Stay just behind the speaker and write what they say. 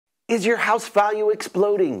Is your house value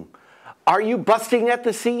exploding? Are you busting at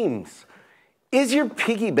the seams? Is your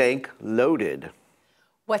piggy bank loaded?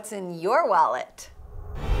 What's in your wallet?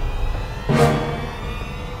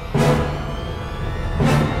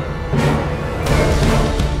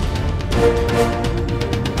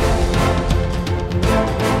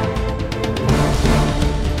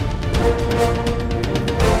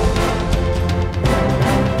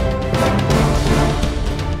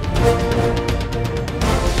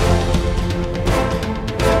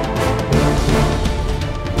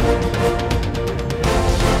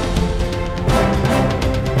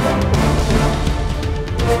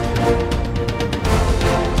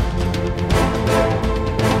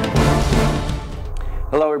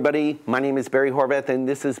 Hello everybody, my name is Barry Horvath and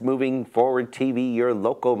this is Moving Forward TV, your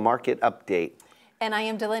local market update. And I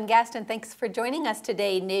am Dylan Gaston. Thanks for joining us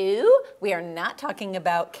today. New, we are not talking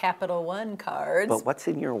about Capital One cards. But what's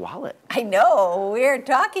in your wallet? I know, we're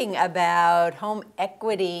talking about home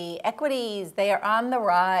equity. Equities, they are on the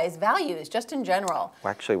rise. Values, just in general.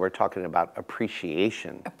 Well, actually, we're talking about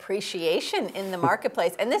appreciation. Appreciation in the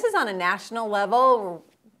marketplace. And this is on a national level.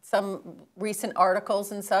 Some recent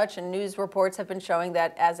articles and such and news reports have been showing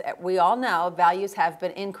that, as we all know, values have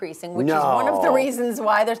been increasing, which is one of the reasons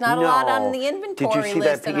why there's not a lot on the inventory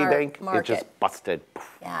list in our market. Did you see that piggy bank? It just busted.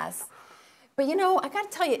 Yes. But you know, I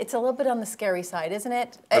got to tell you, it's a little bit on the scary side, isn't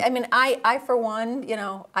it? I mean, I for one, you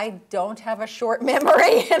know, I don't have a short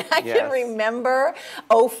memory, and I can remember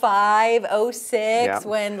 05, 06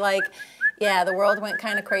 when like, yeah, the world went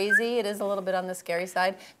kind of crazy. It is a little bit on the scary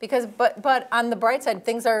side because, but on the bright side,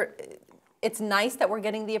 it's nice that we're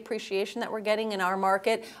getting the appreciation that we're getting in our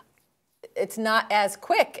market. It's not as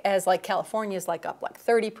quick as like California's like up like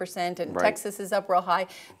 30% and Texas is up real high.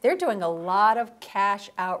 They're doing a lot of cash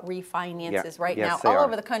out refinances right now all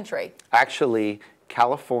over the country. Actually,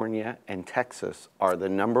 California and Texas are the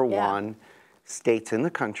 #1 states in the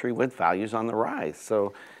country with values on the rise.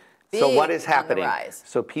 So what is happening?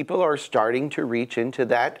 So people are starting to reach into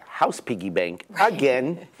that house piggy bank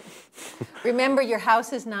again. Remember, your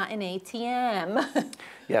house is not an ATM.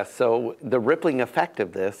 Yeah, so the rippling effect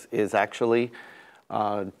of this is actually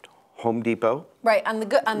Home Depot. Right, on the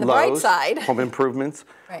Lowe's, bright side. Home Improvements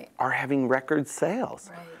are having record sales.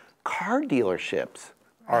 Right. Car dealerships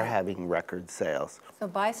are having record sales. So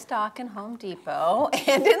buy stock in Home Depot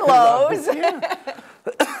and in Lowe's.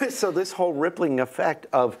 So this whole rippling effect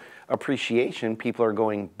of appreciation, people are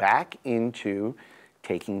going back into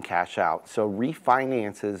taking cash out. So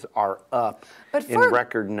refinances are up in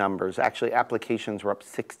record numbers. Actually, applications were up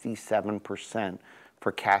 67%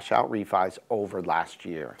 for cash out refis over last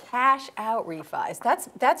year. Cash out refis,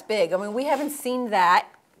 that's big. I mean, we haven't seen that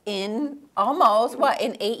in almost,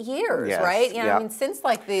 in 8 years, right? You know, I mean, since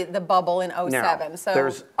like the bubble in 07. Now, so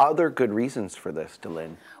there's other good reasons for this,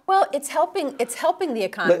 Dylan. Well, it's helping the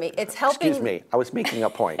economy. It's helping. Excuse me, I was making a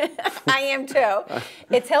point. I am too.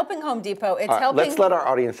 It's helping Home Depot. It's helping. Let's let our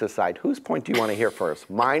audience decide. Whose point do you want to hear first,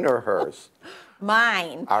 mine or hers?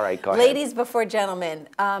 Mine. All right, go ahead. Ladies before gentlemen,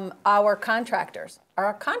 our contractors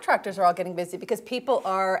are all getting busy because people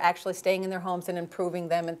are actually staying in their homes and improving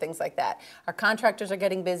them and things like that. Our contractors are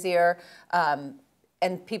getting busier.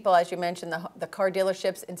 And people, as you mentioned, the car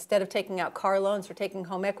dealerships, instead of taking out car loans, are taking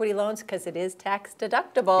home equity loans because it is tax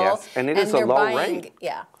deductible. Yes, and it is a low rate.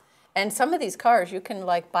 Yeah. And some of these cars, you can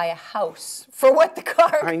like buy a house for what the car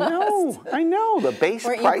costs. I know. The base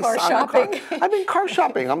price on a car. I've been car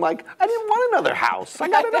shopping. I'm like, I didn't want another house. I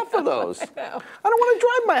got enough of those. I don't want to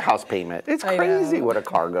drive my house payment. It's crazy what a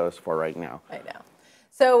car goes for right now. I know.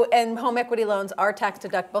 So, and home equity loans are tax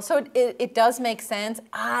deductible, so it does make sense.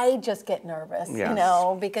 I just get nervous, you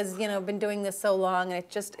know, because, you know, I've been doing this so long, and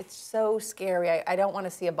it's so scary. I don't want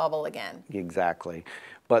to see a bubble again. Exactly.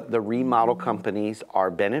 But the remodel companies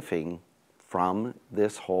are benefiting from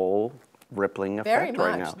this whole rippling effect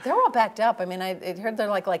right now. They're all backed up. I mean, I heard they're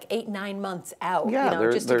like 8-9 months out, you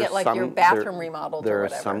know, just to get like your bathroom remodeled or whatever.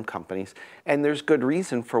 There are some companies, and there's good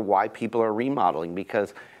reason for why people are remodeling,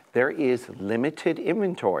 because there is limited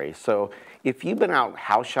inventory. So if you've been out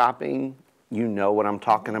house shopping, you know what I'm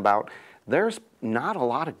talking about. There's not a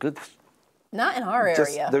lot of good. Not in our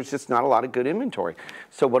area. There's just not a lot of good inventory.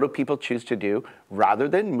 So what do people choose to do? Rather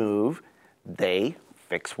than move, they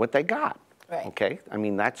fix what they got. Right. Okay. I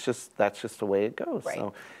mean, that's just the way it goes.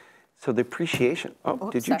 Right. So the appreciation.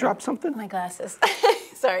 Oh, did you drop something? My glasses.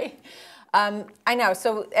 Sorry. I know.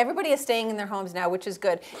 So everybody is staying in their homes now, which is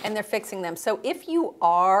good, and they're fixing them. So if you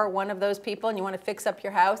are one of those people and you want to fix up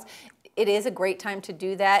your house, it is a great time to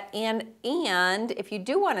do that. And if you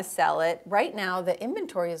do want to sell it, right now the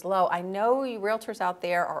inventory is low. I know you realtors out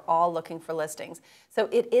there are all looking for listings. So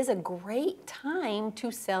it is a great time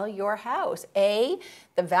to sell your house. A,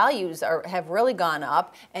 the values have really gone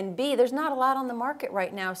up, and B, there's not a lot on the market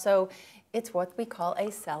right now. So it's what we call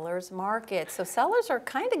a seller's market. So sellers are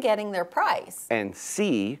kind of getting their price. And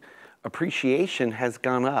C, appreciation has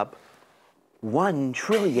gone up $1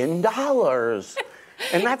 trillion.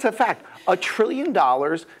 And that's a fact. $1 trillion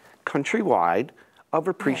countrywide of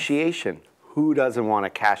appreciation. Yes. Who doesn't want to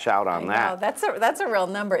cash out on that? That's a real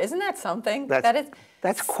number. Isn't that something?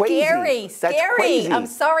 That's crazy. Scary. That's crazy. I'm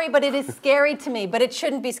sorry, but it is scary to me. But it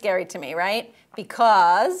shouldn't be scary to me, right?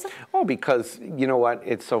 Because? Oh, because, you know what?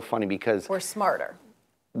 It's so funny because we're smarter.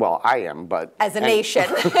 Well, I am, but... As a nation.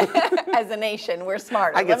 As a nation, we're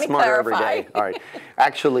smarter. I get smarter every day. All right.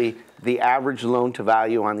 Actually, the average loan to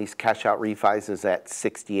value on these cash out refis is at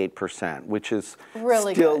 68%, which is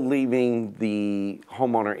really still good. Leaving the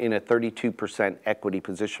homeowner in a 32% equity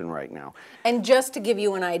position right now. And just to give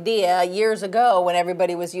you an idea, years ago when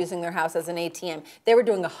everybody was using their house as an ATM, they were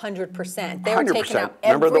doing 100%. They were taking out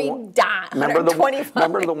every dime, remember the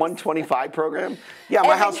 125 program? Yeah,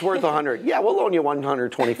 my house worth 100. Yeah, we'll loan you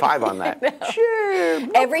 125 on that. Sure.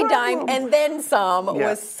 No every problem. Dime and then some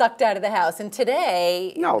was sucked out of the house. And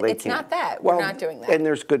today, it's not that. Well, we're not doing that. And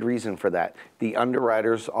there's good reason for that. The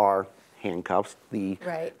underwriters are handcuffed.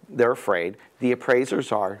 They're afraid. The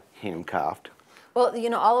appraisers are handcuffed. Well, you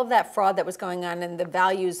know, all of that fraud that was going on and the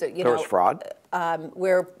values that, there was fraud?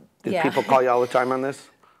 Did people call you all the time on this?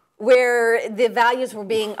 Where the values were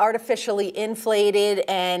being artificially inflated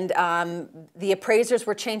and the appraisers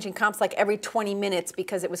were changing comps like every 20 minutes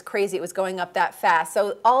because it was crazy. It was going up that fast.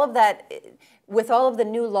 So all of that, with all of the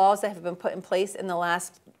new laws that have been put in place in the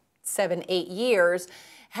last 7-8 years,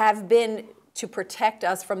 have been to protect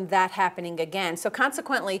us from that happening again. So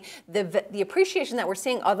consequently, the appreciation that we're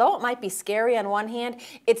seeing, although it might be scary on one hand,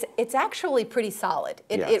 it's actually pretty solid.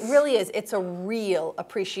 It really is. It's a real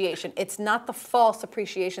appreciation. It's not the false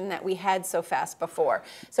appreciation that we had so fast before.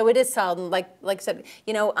 So it is solid. Like I said,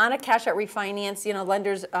 you know, on a cash out refinance, you know,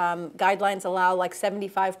 lenders guidelines allow like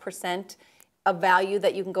 75% of value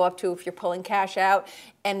that you can go up to if you're pulling cash out,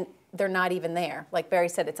 and they're not even there. Like Barry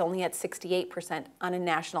said, it's only at 68% on a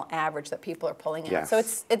national average that people are pulling in. Yes. So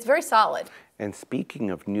it's very solid. And speaking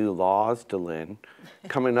of new laws, Delynn,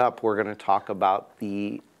 coming up, we're going to talk about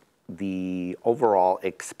the overall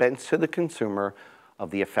expense to the consumer of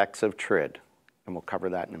the effects of TRID. And we'll cover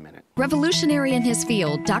that in a minute. Revolutionary in his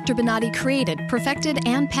field, Dr. Bonati created, perfected,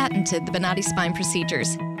 and patented the Bonati spine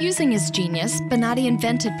procedures. Using his genius, Bonati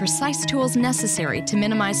invented precise tools necessary to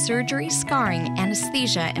minimize surgery, scarring,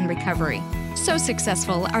 anesthesia, and recovery. So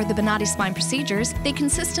successful are the Bonati spine procedures, they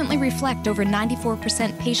consistently reflect over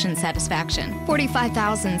 94% patient satisfaction.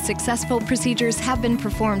 45,000 successful procedures have been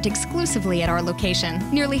performed exclusively at our location.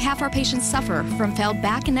 Nearly half our patients suffer from failed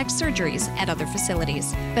back and neck surgeries at other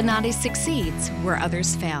facilities. Bonati succeeds where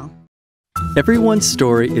others fail. Everyone's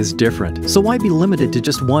story is different, so why be limited to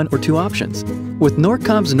just one or two options? With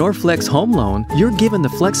Norcom's Norflex Home Loan, you're given the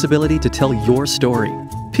flexibility to tell your story.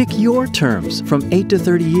 Pick your terms from 8 to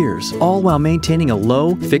 30 years, all while maintaining a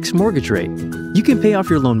low, fixed mortgage rate. You can pay off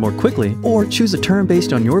your loan more quickly or choose a term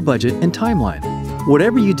based on your budget and timeline.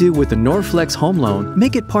 Whatever you do with the Norflex Home Loan,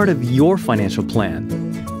 make it part of your financial plan.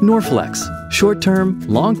 Norflex, short-term,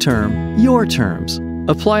 long-term, your terms.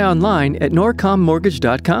 Apply online at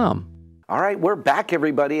norcommortgage.com. All right, we're back,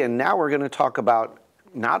 everybody, and now we're going to talk about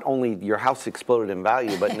not only your house exploded in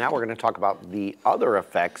value, but now we're going to talk about the other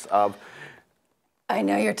effects of... I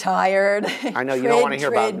know you're tired. I know you don't want to hear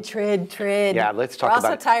about... TRID. Yeah, let's talk about... We're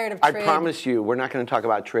also tired of TRID. I promise you, we're not going to talk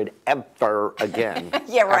about TRID ever again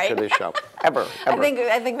yeah, right. after this show. Ever. I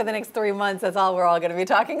think for the next 3 months, that's all we're all going to be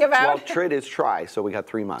talking about. Well, TRID is try, so we got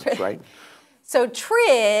 3 months, right? So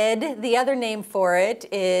TRID, the other name for it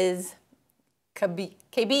is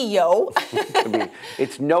KBIO.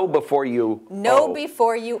 It's know before you owe. Know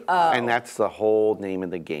before you owe. And that's the whole name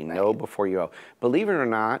of the game, right. Know before you owe. Believe it or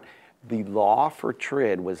not, the law for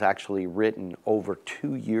TRID was actually written over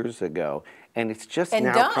 2 years ago, and it's just and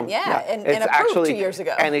now done, and approved actually, 2 years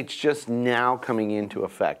ago. And it's just now coming into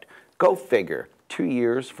effect. Go figure. 2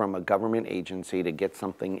 years from a government agency to get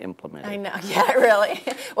something implemented. I know, yeah, really.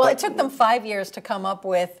 Well, it took them 5 years to come up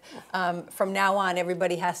with, from now on,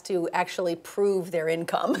 everybody has to actually prove their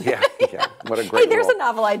income. Yeah, what a great Hey, there's rule. a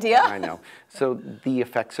novel idea. I know. So the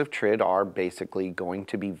effects of TRID are basically going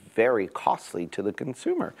to be very costly to the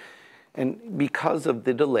consumer. And because of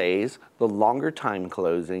the delays, the longer time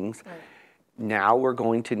closings, right. Now we're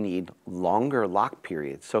going to need longer lock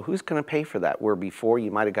periods. So who's going to pay for that? Where before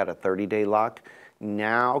you might have got a 30-day lock,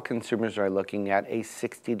 now consumers are looking at a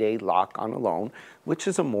 60-day lock on a loan, which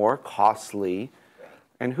is a more costly.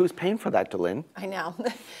 And who's paying for that, Delynn? I know.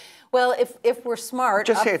 Well, if we're smart,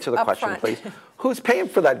 just answer the question, please. Who's paying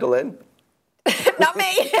for that, Delynn? Not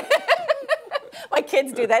me. My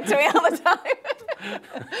kids do that to me all the time.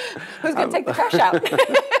 Who's going to take the trash out?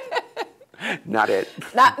 Not it.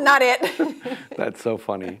 Not it. That's so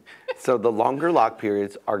funny. So the longer lock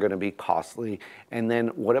periods are going to be costly. And then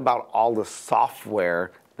what about all the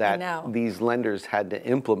software that these lenders had to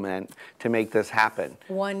implement to make this happen?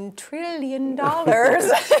 $1 trillion.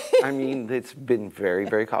 I mean, it's been very,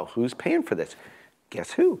 very costly. Who's paying for this?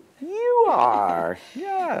 Guess who? You are.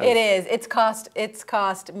 Yes. It is. It's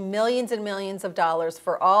cost millions and millions of dollars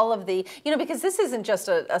for all of the, because this isn't just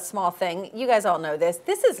a small thing. You guys all know this.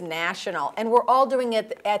 This is national, and we're all doing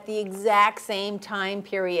it at the exact same time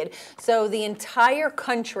period. So the entire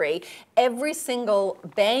country, every single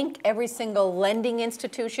bank, every single lending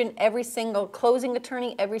institution, every single closing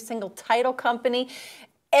attorney, every single title company,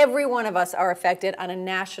 every one of us are affected on a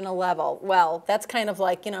national level. Well, that's kind of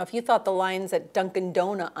like, if you thought the lines at Dunkin'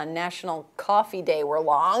 Donut on National Coffee Day were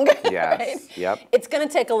long, yes, right? Yep. It's going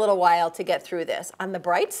to take a little while to get through this. On the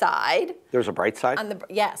bright side. There's a bright side?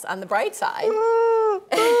 Yes, on the bright side.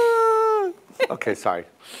 Okay, sorry.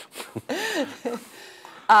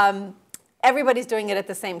 Everybody's doing it at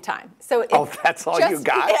the same time. So that's all you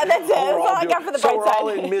got? Yeah, that's it. That's all I got for the bright side. So we're all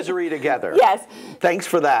in misery together. Yes. Thanks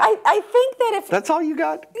for that. I think that if... That's all you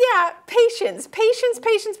got? Yeah, patience.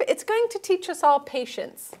 It's going to teach us all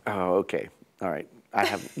patience. Oh, okay. All right.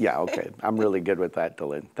 Okay. I'm really good with that,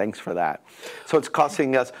 Delynn. Thanks for that. So it's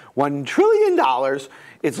costing us $1 trillion.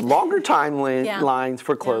 It's longer timelines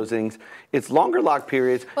for closings. Yeah. It's longer lock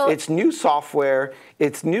periods. Well, it's new software.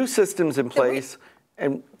 It's new systems in place.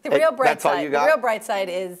 And the real bright that's side. All you got? The real bright side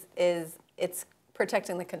is it's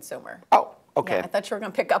protecting the consumer. Oh, okay. Yeah, I thought you were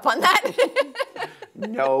going to pick up on that.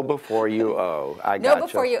 Know before you owe. I gotcha. Know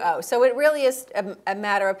before you owe. So it really is a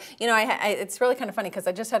matter of, it's really kind of funny because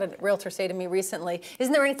I just had a realtor say to me recently,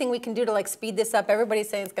 isn't there anything we can do to speed this up? Everybody's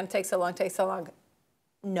saying it's going to take so long.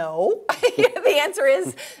 No. The answer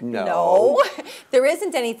is no. There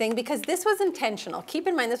isn't anything because this was intentional. Keep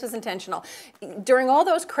in mind this was intentional. During all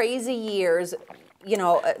those crazy years,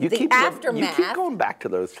 the aftermath. You keep going back to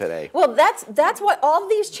those today. Well, that's what all of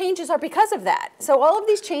these changes are because of that. So all of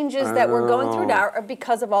these changes that we're going through now are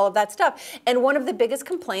because of all of that stuff. And one of the biggest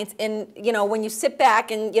complaints when you sit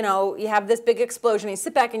back and, you have this big explosion, you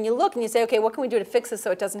sit back and you look and you say, okay, what can we do to fix this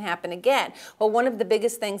so it doesn't happen again? Well, one of the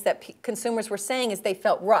biggest things that consumers were saying is they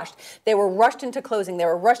felt rushed. They were rushed into closing. They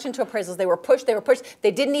were rushed into appraisals. They were pushed.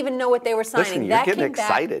 They didn't even know what they were signing. Listen, you're getting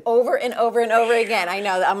excited. Over and over and over again. I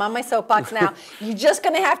know. I'm on my soapbox now. You're just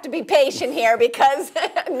going to have to be patient here because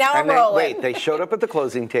now I'm rolling. Wait, they showed up at the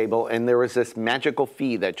closing table and there was this magical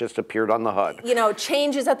fee that just appeared on the HUD.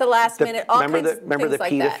 Changes at the last minute, all kinds of things like that. Remember the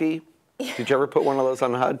PITA fee? Did you ever put one of those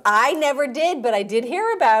on the HUD? I never did, but I did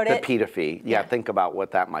hear about it. The PITA fee. Yeah, think about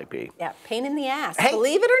what that might be. Yeah, pain in the ass. Hey,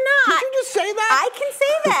 believe it or not. Did you just say that? I can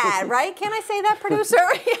say that, right? Can I say that, producer?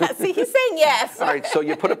 Yeah, see, he's saying yes. All right, so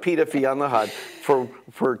you put a PITA fee on the HUD for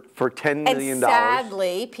 $10 million. And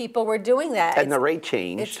sadly, people were doing that. And the rate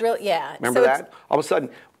changed. It's real, yeah. Remember that? All of a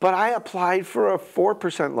sudden, but I applied for a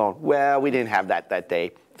 4% loan. Well, we didn't have that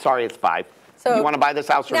day. Sorry, it's 5. So you want to buy this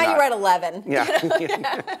house or not? Now you're at 11.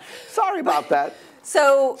 Yeah. Sorry about that.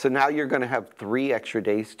 So now you're going to have 3 extra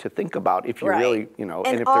days to think about if you really, and if there's any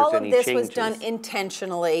changes. And all of this was done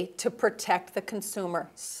intentionally to protect the consumer.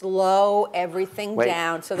 Slow everything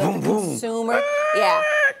down so that the consumer,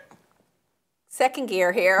 second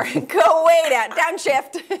gear here, go way down,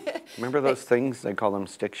 downshift. Remember those things? They call them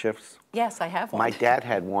stick shifts? Yes, I have one. My dad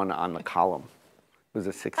had one on the column. It was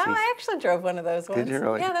a 60s. Oh, I actually drove one of those ones. Did you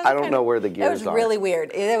really? Yeah, I don't know where the gears are. That was really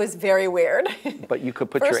weird. It was very weird. But you could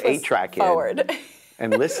put your 8-track in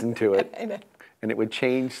and listen to it. I know. And it would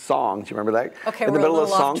change songs. You remember that? Okay, we're a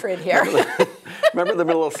little off grid here. Remember the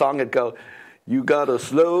middle of the song? It'd go, you gotta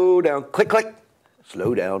slow down, click, click,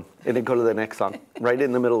 slow down. And then go to the next song. Right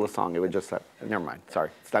in the middle of the song, it would just, never mind.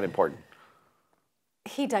 Sorry, it's not important.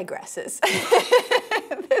 He digresses.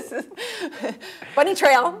 This is bunny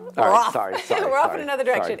trail. We're off. Sorry. We're off in another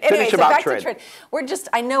direction. Sorry. Anyway, so back to TRID.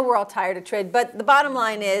 I know we're all tired of TRID, but the bottom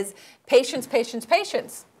line is patience, patience,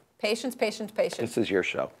 patience. Patience, patience, patience. This is your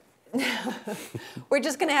show. We're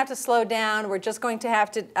just going to have to slow down. We're just going to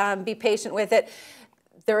have to be patient with it.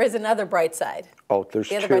 There is another bright side. Oh, there's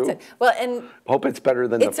the other 2? Bright side. Well, and hope it's better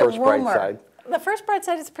than the first bright side. The first bright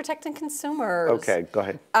side is protecting consumers. Okay, go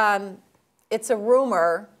ahead. It's a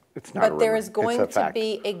rumor It's not a rumor. But there is going It's a to fact.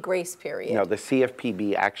 be a grace period. No, the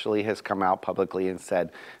CFPB actually has come out publicly and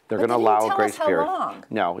said they're But going to they didn't allow a tell grace us how period. long.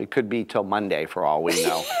 No, it could be till Monday for all we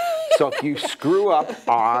know. So if you screw up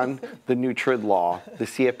on the Nutrid law, the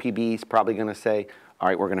CFPB is probably going to say, all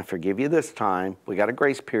right, we're going to forgive you this time. We got a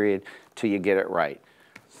grace period till you get it right.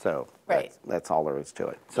 So Right. that's all there is to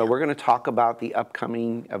it. So we're going to talk about the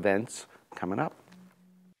upcoming events coming up.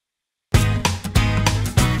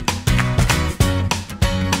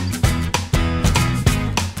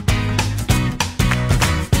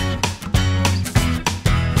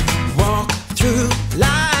 Walk through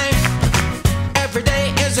life. Every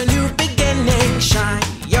day is a new beginning. Shine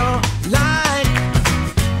your light.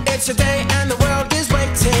 It's a day and the world is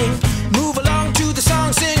waiting. Move along to the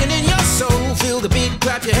song, singing in your soul. Feel the beat,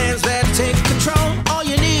 clap your hands, let's take control. All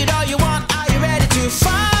you need, all you want, are you ready to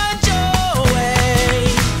find your way?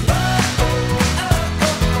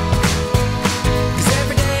 'Cause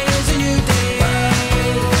every day is a new day.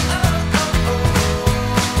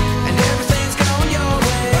 And everything's going your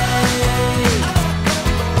way.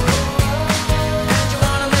 And you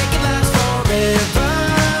wanna make it last forever.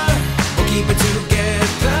 We'll keep it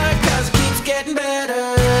together, 'cause it keeps getting better.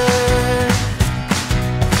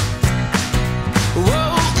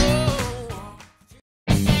 Whoa, whoa.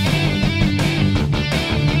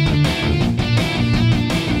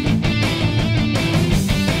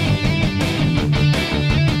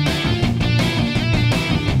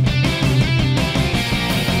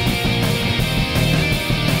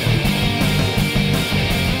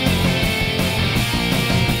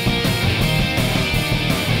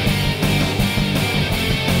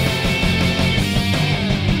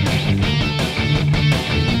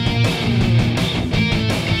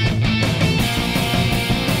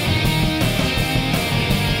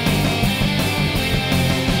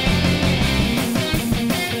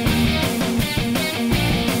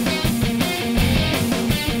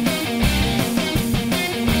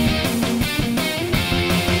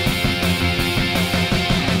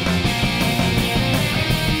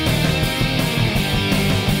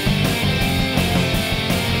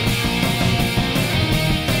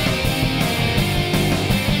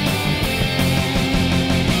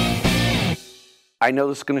 I know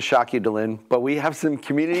this is going to shock you, Delyn, but we have some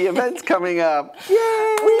community events coming up.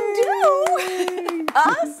 Yay! We do.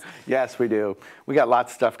 Us? Yes, we do. We got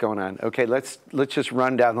lots of stuff going on. Okay, let's just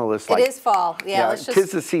run down the list. It is fall. Yeah, let's just.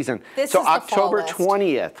 'Tis the season. This So is the fall October list.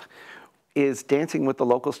 20th is Dancing with the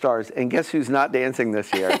Local Stars, and guess who's not dancing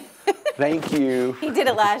this year? Thank you. He did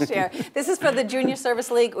it last year. This is for the Junior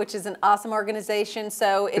Service League, which is an awesome organization.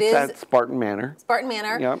 So it It's is at Spartan Manor. Spartan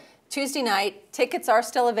Manor. Yep. Tuesday night. Tickets are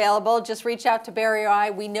still available. Just reach out to Barry or I.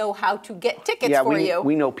 We know how to get tickets for you.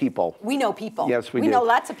 we know people. We know people. Yes, we We do. know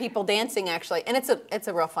lots of people dancing, actually. And it's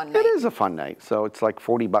a real fun night. It is a fun night. So it's like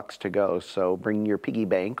 $40 to go. So bring your piggy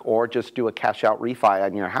bank or just do a cash out refi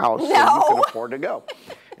on your house so you No. can afford to go.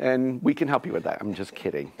 And we can help you with that. I'm just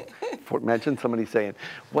kidding. Imagine somebody saying,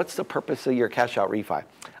 what's the purpose of your cash out refi?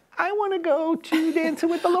 I want to go to Dancing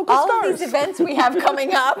with the Local All Stars. of these events we have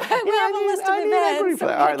coming up. We have a list of I need equity events. for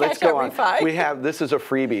that. So All right, let's go on. refi. We have, this is a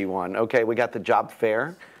freebie one. Okay, we got the job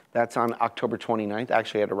fair. That's on October 29th.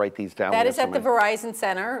 Actually, I had to write these down. That We is have at the so many. Verizon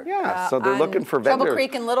Center. Yeah, so they're on looking for Trouble vendors.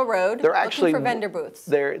 Creek and Little Road. They're looking actually for vendor booths.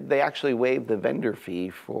 They actually waive the vendor fee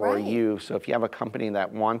for Right. you. So if you have a company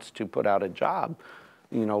that wants to put out a job,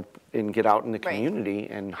 you know, and get out in the Right. community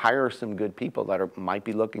and hire some good people that might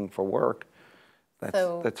be looking for work,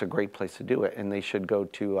 that's a great place to do it. And they should go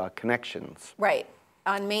to Connections. Right.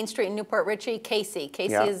 On Main Street in Newport Richie, Casey.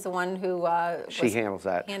 Casey Yeah. is the one who She was handles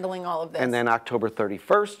that. handling all of this. And then October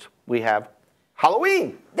 31st, we have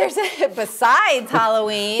Halloween. There's besides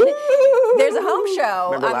Halloween, there's a home show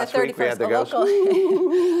Remember on the last week we 31st. had the a ghost?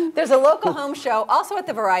 local, there's a local home show also at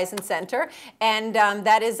the Verizon Center, and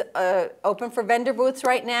that is open for vendor booths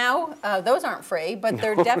right now. Those aren't free, but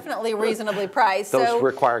they're definitely reasonably priced. Those so,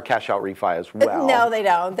 require cash out refi as well. No, they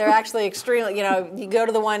don't. They're actually extremely. You know, you go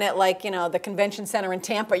to the one at the convention center in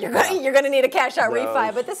Tampa. You're going to need a cash out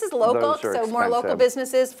refi. But this is local, those are so more local expensive.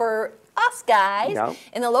 businesses for us guys Yep.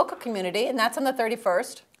 in the local community, and that's on the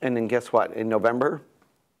 31st. And then guess what? In November,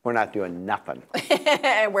 we're not doing nothing.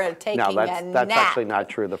 We're taking No, a that's nap. actually not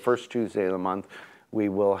true. The first Tuesday of the month, we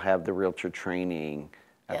will have the realtor training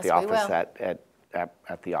at Yes, the we office will.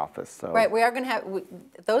 at the office. So Right, we are going to have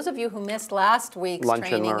those of you who missed last week's Lunch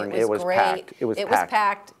and training. learn. It was great. Packed. It was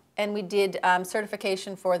packed. And we did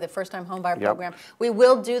certification for the first-time homebuyer Yep. program. We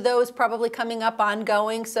will do those probably coming up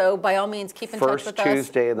ongoing, so by all means, keep in touch First with us.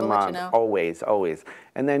 Tuesday of the We'll let month, you know. always.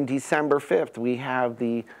 And then December 5th, we have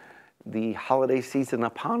the holiday season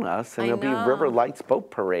upon us, and I it'll be know. River Lights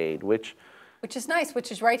Boat Parade, which Which is nice,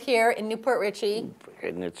 which is right here in Newport Richey.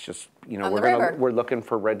 And it's just, we're looking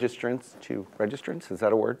for registrants. Is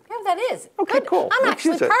that a word? Yeah, that is. Okay, good. cool. I'm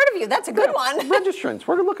actually proud of you. That's a good one. Registrants.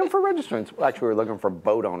 We're looking for registrants. Well, actually, we're looking for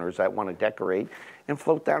boat owners that want to decorate and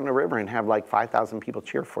float down the river and have like 5,000 people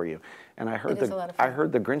cheer for you. And I heard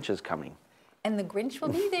the Grinch is coming. And the Grinch will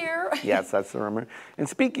be there. Yes, that's the rumor. And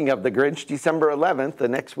speaking of the Grinch, December 11th, the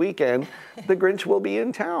next weekend, the Grinch will be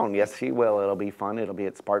in town. Yes, he will. It'll be fun. It'll be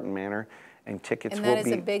at Spartan Manor. And tickets will be... And that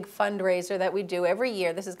is a big fundraiser that we do every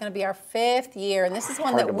year. This is going to be our 5th year, and this is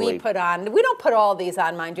one that we put on. We don't put all these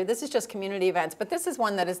on, mind you. This is just community events, but this is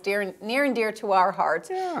one that is near and dear to our hearts.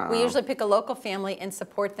 Yeah. We usually pick a local family and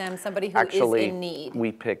support them, somebody who is in need.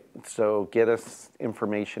 So get us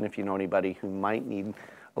information if you know anybody who might need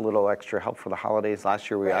a little extra help for the holidays. Last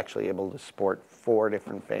year we were actually able to support 4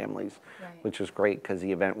 different families, which was great because the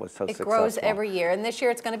event was so successful. It grows every year, and this year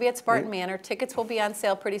it's going to be at Spartan Manor. Tickets will be on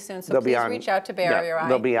sale pretty soon, so please reach out to Barry or I.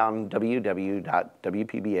 They'll be on www.wpba.biz.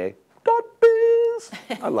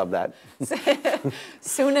 I love that.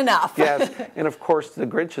 Soon enough. Yes, and of course the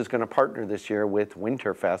Grinch is going to partner this year with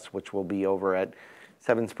Winterfest, which will be over at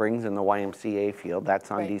Seven Springs in the YMCA field. That's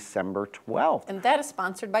on December 12th. And that is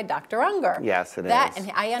sponsored by Dr. Unger. Yes, it is.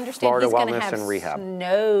 And I understand Florida he's going to Wellness have and Rehab.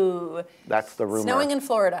 snow. That's the rumor. Snowing in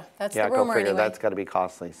Florida. That's the rumor go figure. anyway. That's got to be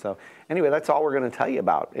costly. So anyway, that's all we're going to tell you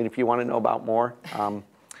about. And if you want to know about more,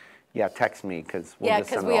 text me because we'll just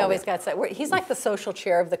send it all we always got he's like the social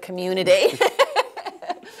chair of the community.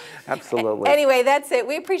 Absolutely. Anyway, that's it.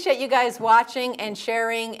 We appreciate you guys watching and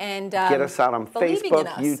sharing and get us out on Facebook,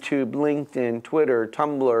 YouTube, LinkedIn, Twitter,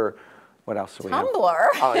 Tumblr. What else do we have? Tumblr?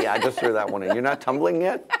 Oh, yeah, I just threw that one in. You're not tumbling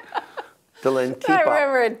yet? Dylan, keep I up.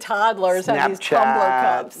 remember toddlers had these Tumblr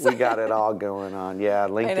cups. We got it all going on. Yeah,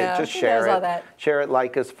 LinkedIn, just share it. All that. Share it,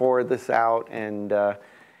 like us, forward this out, and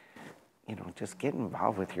just get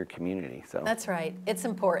involved with your community. So that's right. It's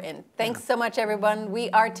important. Thanks so much, everyone. We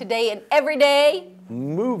are today and every day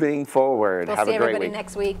moving forward. We'll have see a great everybody week.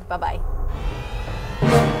 next week. Bye-bye.